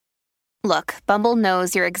Look, Bumble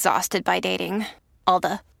knows you're exhausted by dating. All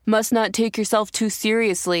the must not take yourself too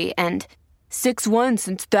seriously and 6'1"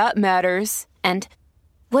 since that matters. And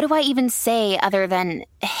what do I even say other than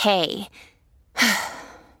hey?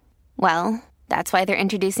 Well, that's why they're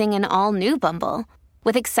introducing an all-new Bumble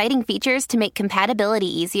with exciting features to make compatibility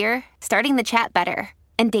easier, starting the chat better,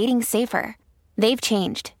 and dating safer. They've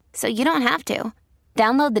changed, so you don't have to.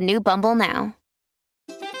 Download the new Bumble now.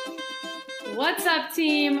 What's up,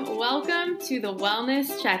 team? Welcome to the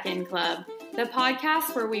Wellness Check-In Club, the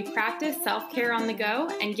podcast where we practice self-care on the go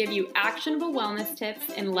and give you actionable wellness tips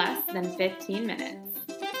in less than 15 minutes.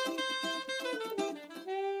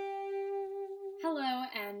 Hello,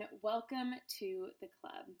 and welcome to the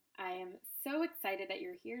club. I am so excited that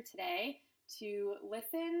you're here today to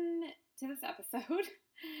listen to this episode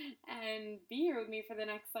and be here with me for the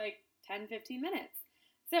next 10-15 minutes.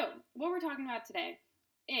 So, what we're talking about today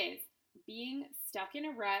is being stuck in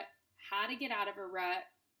a rut, how to get out of a rut,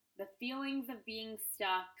 the feelings of being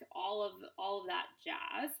stuck, all of that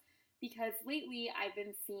jazz. Because lately I've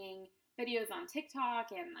been seeing videos on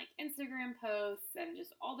TikTok and Instagram posts and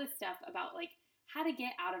just all this stuff about how to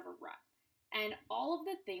get out of a rut. And all of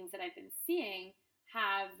the things that I've been seeing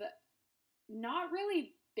have not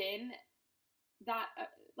really been that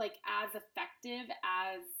as effective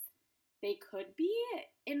as they could be,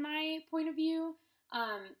 in my point of view.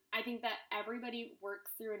 I think that everybody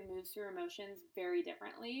works through and moves through emotions very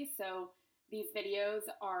differently. So these videos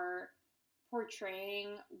are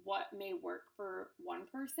portraying what may work for one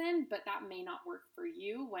person, but that may not work for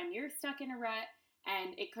you when you're stuck in a rut.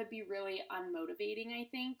 And it could be really unmotivating, I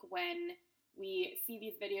think, when we see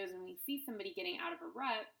these videos and we see somebody getting out of a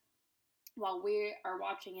rut while we are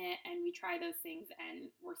watching it and we try those things and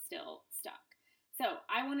we're still stuck. So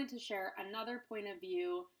I wanted to share another point of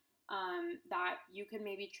view that you can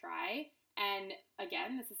maybe try. And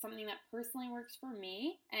again, this is something that personally works for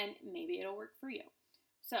me, and maybe it'll work for you.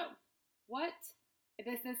 So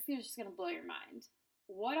this is just going to blow your mind.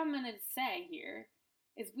 What I'm going to say here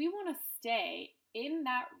is we want to stay in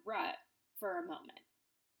that rut for a moment.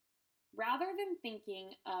 Rather than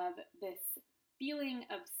thinking of this feeling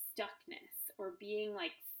of stuckness or being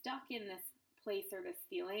stuck in this place or this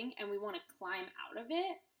feeling and we want to climb out of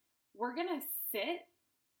it, we're going to sit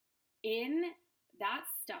in that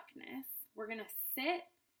stuckness. We're going to sit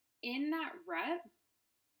in that rut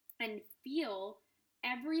and feel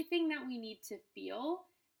everything that we need to feel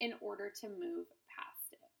in order to move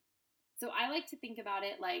past it. So I like to think about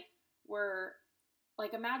it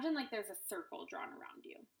imagine there's a circle drawn around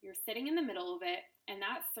you. You're sitting in the middle of it, and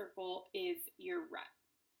that circle is your rut.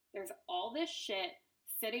 There's all this shit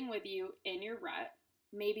sitting with you in your rut.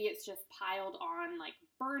 Maybe it's just piled on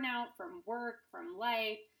burnout from work, from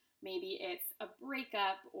life. Maybe it's a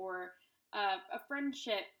breakup or a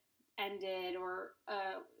friendship ended or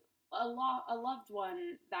a loved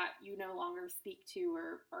one that you no longer speak to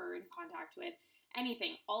or are in contact with.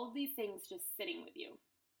 Anything. All of these things just sitting with you.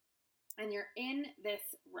 And you're in this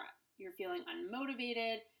rut. You're feeling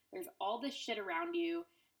unmotivated. There's all this shit around you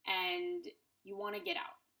and you want to get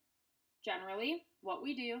out. Generally, what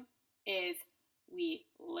we do is we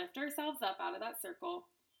lift ourselves up out of that circle.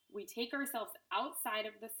 We take ourselves outside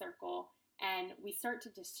of the circle and we start to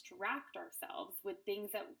distract ourselves with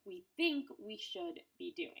things that we think we should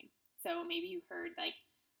be doing. So maybe you heard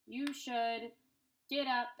you should get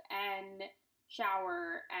up and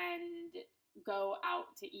shower and go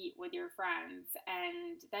out to eat with your friends,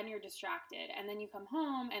 and then you're distracted, and then you come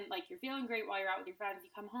home and you're feeling great while you're out with your friends. You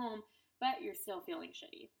come home, but you're still feeling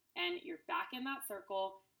shitty, and you're back in that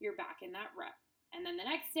circle. You're back in that rut. And then the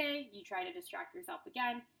next day, you try to distract yourself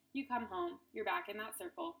again. You come home, you're back in that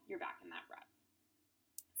circle, you're back in that rut.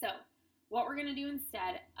 So what we're going to do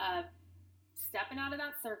instead of stepping out of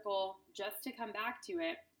that circle just to come back to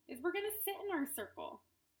it is we're going to sit in our circle.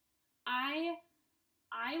 I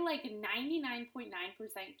 99.9%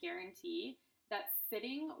 guarantee that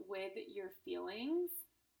sitting with your feelings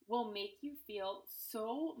will make you feel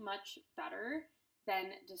so much better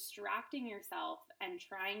than distracting yourself and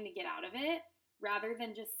trying to get out of it rather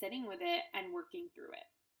than just sitting with it and working through it.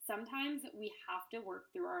 Sometimes we have to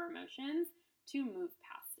work through our emotions to move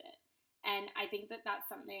past it. And I think that that's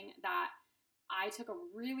something that I took a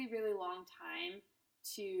really, really long time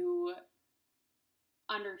to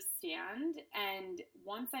understand. And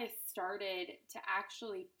once I started to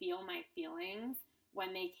actually feel my feelings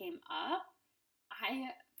when they came up, I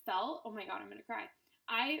felt, oh my God, I'm going to cry.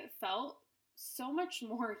 I felt so much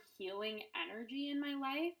more healing energy in my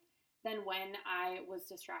life than when I was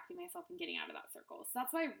distracting myself and getting out of that circle. So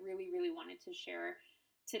that's why I really, really wanted to share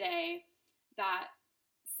today that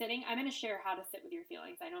sitting, I'm going to share how to sit with your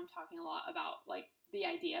feelings. I know I'm talking a lot about like the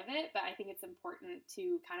idea of it, but I think it's important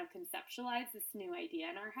to kind of conceptualize this new idea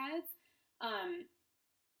in our heads.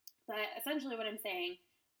 But essentially what I'm saying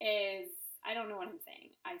is, I don't know what I'm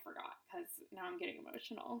saying. I forgot because now I'm getting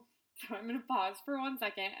emotional. So I'm going to pause for 1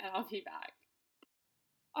 second and I'll be back.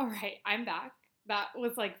 All right, I'm back. That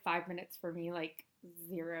was like 5 minutes for me, like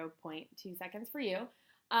 0.2 seconds for you.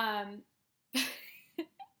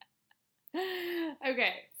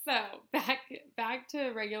 Okay, so back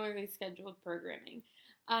to regularly scheduled programming.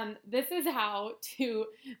 This is how to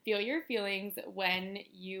feel your feelings when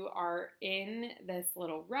you are in this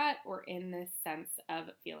little rut or in this sense of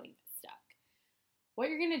feeling stuck. What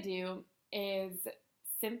you're going to do is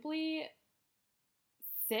simply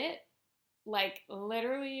sit, like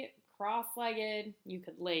literally cross-legged. You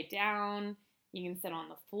could lay down, you can sit on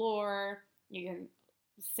the floor, you can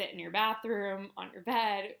sit in your bathroom, on your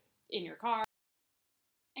bed, in your car.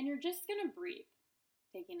 And you're just going to breathe.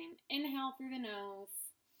 Taking an inhale through the nose,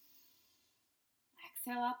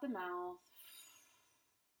 exhale out the mouth,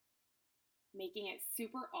 making it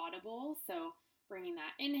super audible. So bringing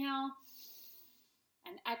that inhale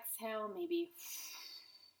and exhale, maybe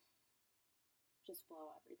just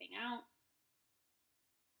blow everything out.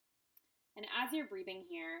 And as you're breathing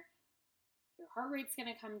here, your heart rate's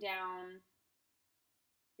going to come down.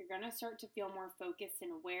 You're going to start to feel more focused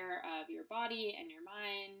and aware of your body and your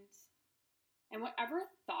mind. And whatever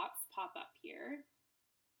thoughts pop up here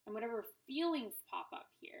and whatever feelings pop up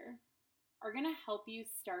here are going to help you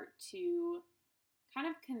start to kind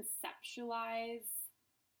of conceptualize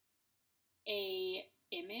a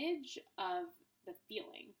image of the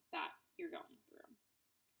feeling that you're going through.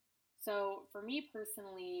 So for me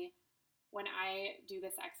personally, when I do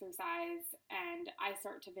this exercise and I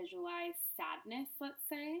start to visualize sadness, let's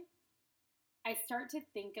say, I start to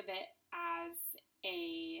think of it as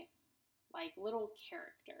a like little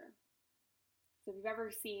character. So if you've ever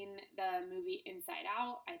seen the movie Inside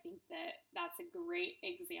Out, I think that that's a great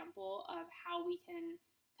example of how we can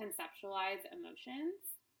conceptualize emotions.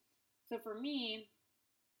 So for me,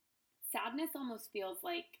 sadness almost feels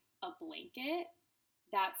like a blanket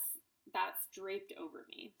that's draped over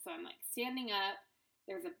me. So I'm like standing up,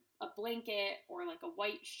 there's a blanket or like a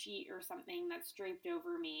white sheet or something that's draped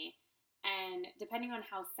over me. And depending on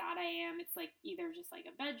how sad I am, it's like either just like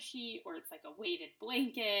a bed sheet or it's like a weighted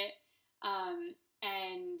blanket.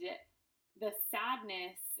 And the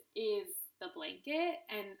sadness is the blanket,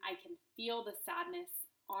 and I can feel the sadness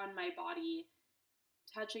on my body,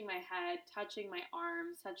 touching my head, touching my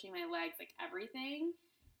arms, touching my legs, like everything.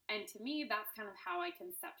 And to me, that's kind of how I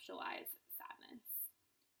conceptualize sadness.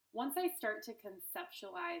 Once I start to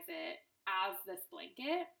conceptualize it as this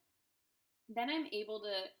blanket, then I'm able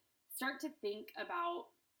to start to think about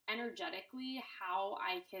energetically how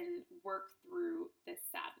I can work through this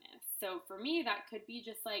sadness. So for me, that could be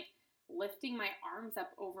just like lifting my arms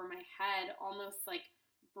up over my head, almost like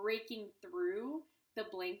breaking through the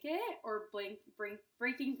blanket or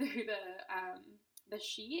breaking through the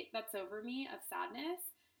sheet that's over me of sadness.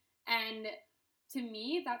 And to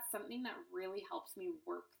me, that's something that really helps me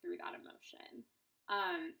work through that emotion.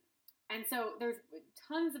 And so there's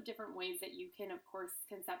tons of different ways that you can, of course,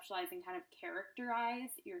 conceptualize and kind of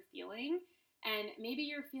characterize your feeling. And maybe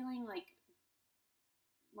you're feeling like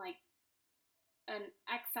an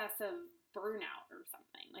excess of burnout or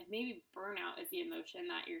something. Like maybe burnout is the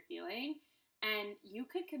emotion that you're feeling. And you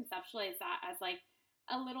could conceptualize that as like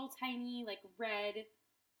a little tiny, like red,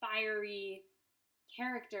 fiery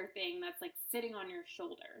character thing that's like sitting on your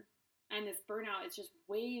shoulder. And this burnout is just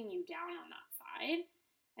weighing you down on that side.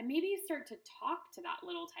 And maybe you start to talk to that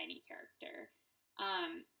little tiny character.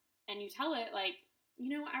 And you tell it like,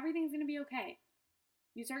 everything's going to be okay.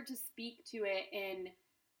 You start to speak to it in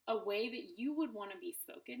a way that you would want to be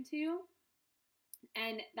spoken to.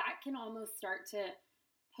 And that can almost start to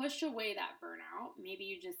push away that burnout. Maybe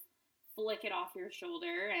you just flick it off your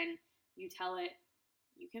shoulder and you tell it,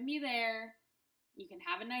 you can be there. You can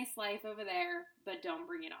have a nice life over there, but don't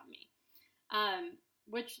bring it on me.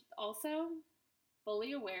 Which also,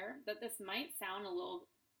 fully aware that this might sound a little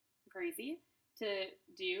crazy to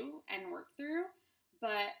do and work through,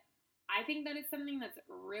 but I think that it's something that's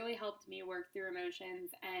really helped me work through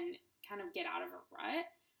emotions and kind of get out of a rut,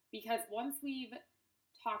 because once we've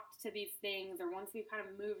talked to these things, or once we've kind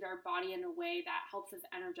of moved our body in a way that helps us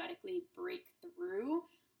energetically break through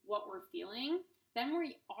what we're feeling, then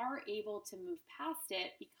we are able to move past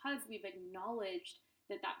it because we've acknowledged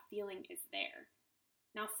that that feeling is there.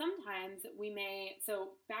 Now, sometimes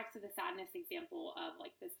so back to the sadness example of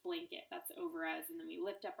like this blanket that's over us, and then we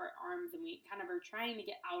lift up our arms and we kind of are trying to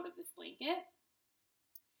get out of this blanket.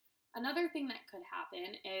 Another thing that could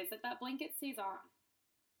happen is that blanket stays on.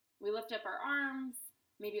 We lift up our arms,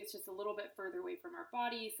 maybe it's just a little bit further away from our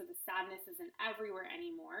body, so the sadness isn't everywhere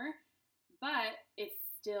anymore, but it's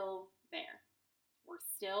still there. We're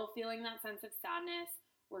still feeling that sense of sadness.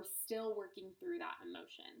 We're still working through that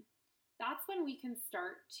emotion. That's when we can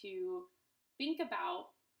start to think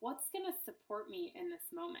about what's going to support me in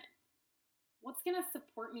this moment. What's going to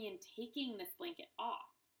support me in taking this blanket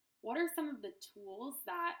off? What are some of the tools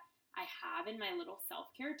that I have in my little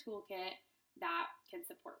self-care toolkit that can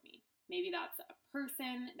support me? Maybe that's a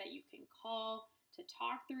person that you can call to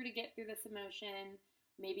talk through to get through this emotion.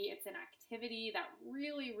 Maybe it's an activity that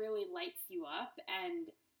really, really lights you up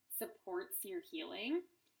and supports your healing.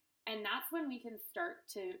 And that's when we can start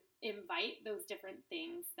to invite those different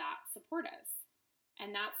things that support us.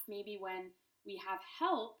 And that's maybe when we have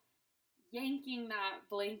help yanking that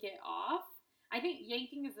blanket off. I think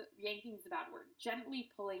yanking is a bad word.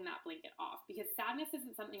 Gently pulling that blanket off, because sadness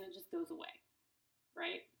isn't something that just goes away,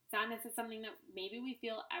 right? Sadness is something that maybe we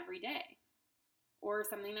feel every day or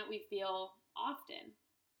something that we feel often.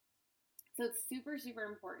 So it's super, super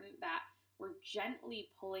important that we're gently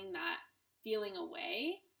pulling that feeling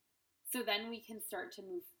away, so then we can start to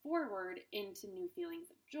move forward into new feelings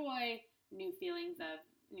of joy, new feelings of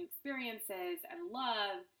new experiences and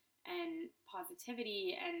love and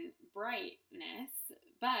positivity and brightness.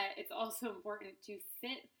 But it's also important to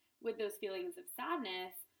sit with those feelings of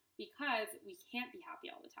sadness, because we can't be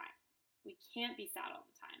happy all the time. We can't be sad all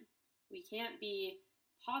the time. We can't be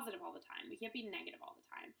positive all the time. We can't be negative all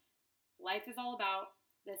the time. Life is all about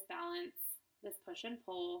this balance, this push and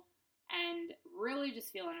pull, and really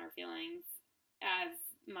just feeling our feelings as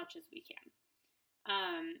much as we can.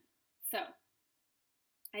 So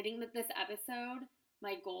I think that this episode,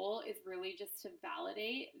 my goal is really just to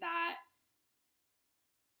validate that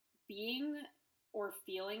being or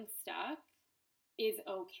feeling stuck is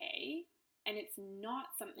okay, and it's not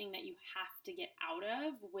something that you have to get out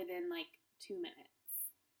of within like 2 minutes.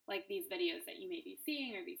 Like these videos that you may be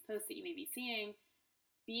seeing or these posts that you may be seeing,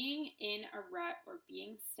 being in a rut or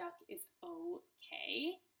being stuck is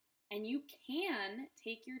okay, and you can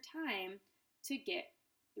take your time to get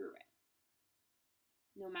through it.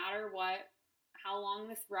 No matter how long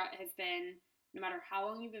this rut has been, no matter how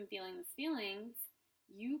long you've been feeling these feelings,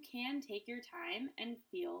 you can take your time and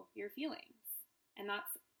feel your feelings. And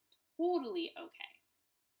that's totally okay.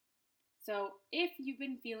 So if you've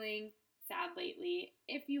been feeling sad lately,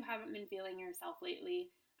 if you haven't been feeling yourself lately,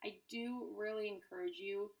 I do really encourage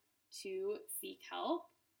you to seek help,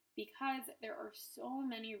 because there are so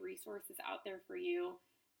many resources out there for you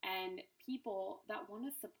and people that want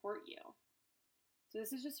to support you. So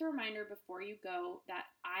this is just a reminder before you go that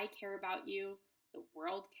I care about you, the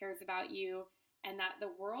world cares about you, and that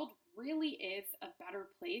the world really is a better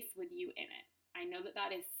place with you in it. I know that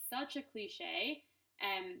that is such a cliche,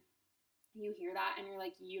 and you hear that and you're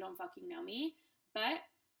like, you don't fucking know me, but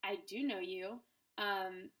I do know you.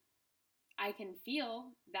 I can feel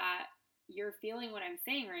that you're feeling what I'm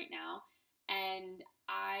saying right now, and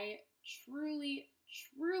I truly,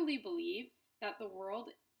 truly believe that the world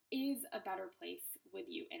is a better place with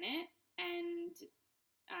you in it, and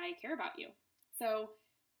I care about you. So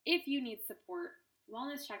if you need support,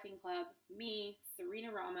 Wellness Checking Club, me,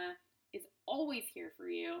 Serena Rama, is always here for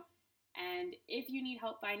you. And if you need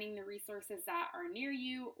help finding the resources that are near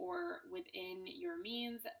you or within your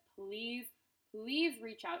means, please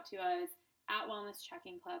reach out to us at Wellness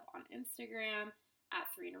Checking Club on Instagram, at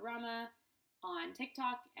Serena Rama on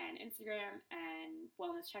TikTok and Instagram, and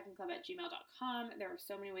wellnesscheckingclub@gmail.com. There are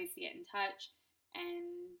so many ways to get in touch,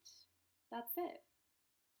 and that's it.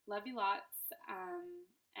 Love you lots,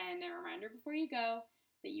 and a reminder before you go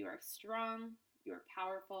that you are strong, you are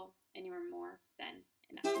powerful, and you are more than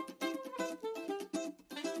enough.